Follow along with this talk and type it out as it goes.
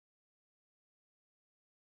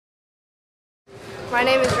My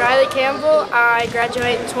name is Ryleigh Campbell. I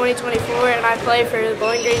graduate in 2024 and I play for the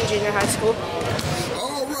Bowling Green Junior High School.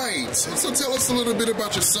 All right. So tell us a little bit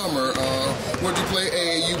about your summer. Where'd you play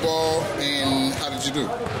AAU ball and how did you do?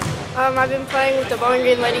 I've been playing with the Bowling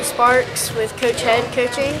Green Lady Sparks with Coach Head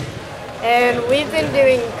coaching, and we've been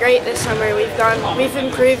doing great this summer. We've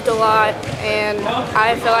improved a lot, and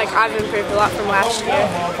I feel like I've improved a lot from last year.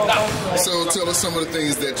 So tell us some of the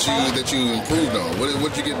things that you improved on.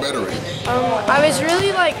 What'd you get better at?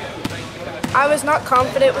 I was not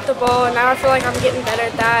confident with the ball, and now I feel like I'm getting better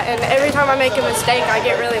at that. And every time I make a mistake, I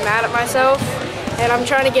get really mad at myself, and I'm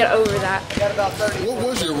trying to get over that. What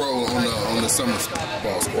was your role on the summer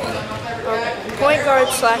ball squad? Point guard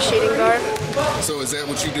 / shooting guard. So is that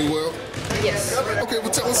what you do well? Yes. Okay, well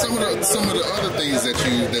tell us some of the other things that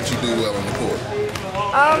you do well on the court.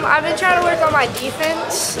 I've been trying to work on my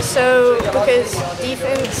defense, because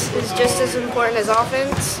defense is just as important as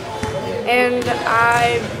offense, and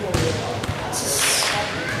I'm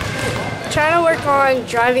trying to work on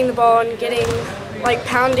driving the ball and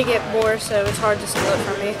pounding it more, so it's hard to steal it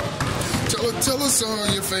from me. Tell us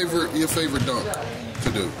your favorite dunk to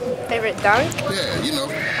do. Favorite dunk? Yeah, you know,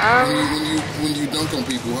 when you dunk on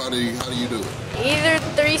people, how do you do it? Either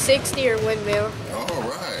 360 or windmill. All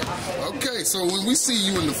right. Okay, so when we see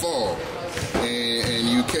you in the fall and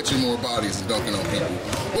you catching more bodies and dunking on people,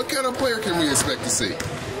 what kind of player can we expect to see?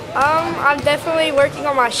 I'm definitely working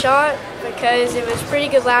on my shot because it was pretty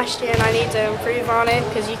good last year and I need to improve on it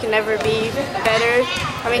because you can never be better.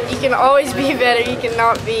 I mean, you can always be better. You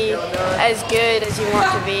cannot be as good as you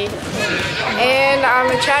want to be. And I'm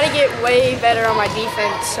going to try to get way better on my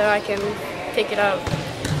defense so I can pick it up.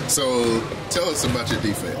 So tell us about your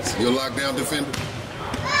defense. You're a lockdown defender?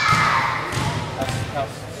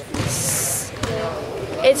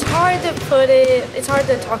 It's hard to put it, it's hard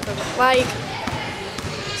to talk about.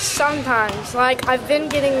 Sometimes, I've been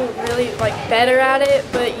getting really better at it,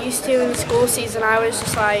 but used to in the school season I was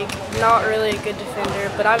just not really a good defender,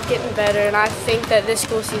 but I'm getting better and I think that this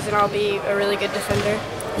school season I'll be a really good defender.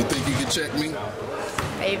 You think you can check me?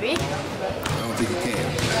 Maybe. I don't think you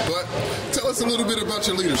can. But tell us a little bit about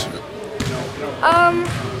your leadership.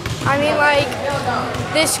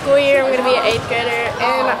 This school year I'm going to be an 8th grader,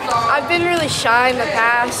 and I've been really shy in the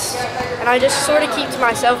past, and I just sort of keep to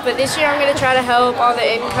myself, but this year I'm going to try to help all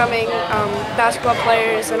the incoming basketball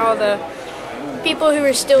players and all the people who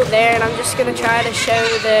are still there, and I'm just going to try to show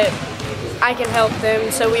that I can help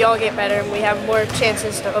them so we all get better and we have more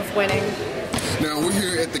chances of winning. Now, we're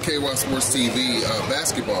here at the KySports.TV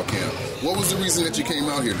basketball camp. What was the reason that you came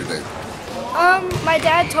out here today? My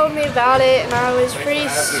dad told me about it, and I was pretty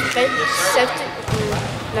skeptical.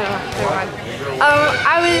 No, never mind.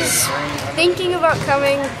 I was thinking about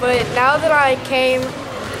coming, but now that I came,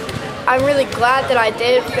 I'm really glad that I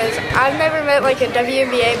did because I've never met a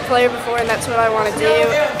WNBA player before, and that's what I want to do.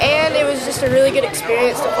 And it was just a really good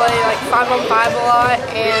experience to play 5-on-5 a lot,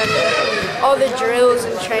 and all the drills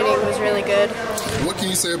and training was really good. What can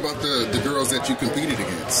you say about the girls that you competed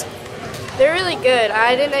against? They're really good.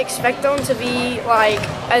 I didn't expect them to be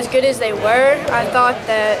as good as they were. I thought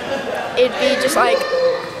that it'd be just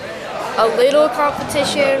a little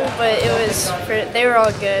competition, but they were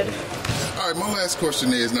all good. All right, my last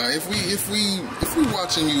question is now if we're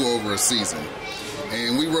watching you over a season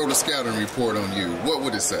and we wrote a scouting report on you, what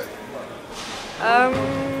would it say? I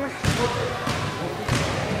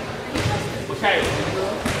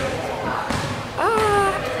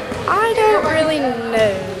don't really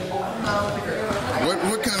know.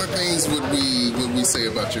 What kind of things would we say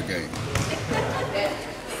about your game?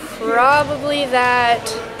 Probably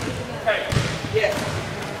that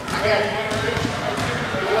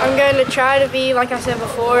I'm going to try to be, like I said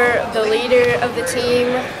before, the leader of the team,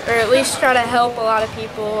 or at least try to help a lot of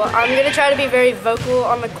people. I'm going to try to be very vocal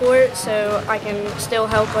on the court so I can still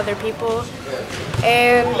help other people.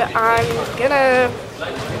 And I'm going to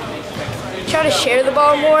try to share the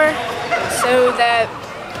ball more so that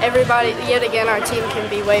everybody, yet again, our team can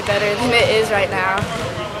be way better than it is right now.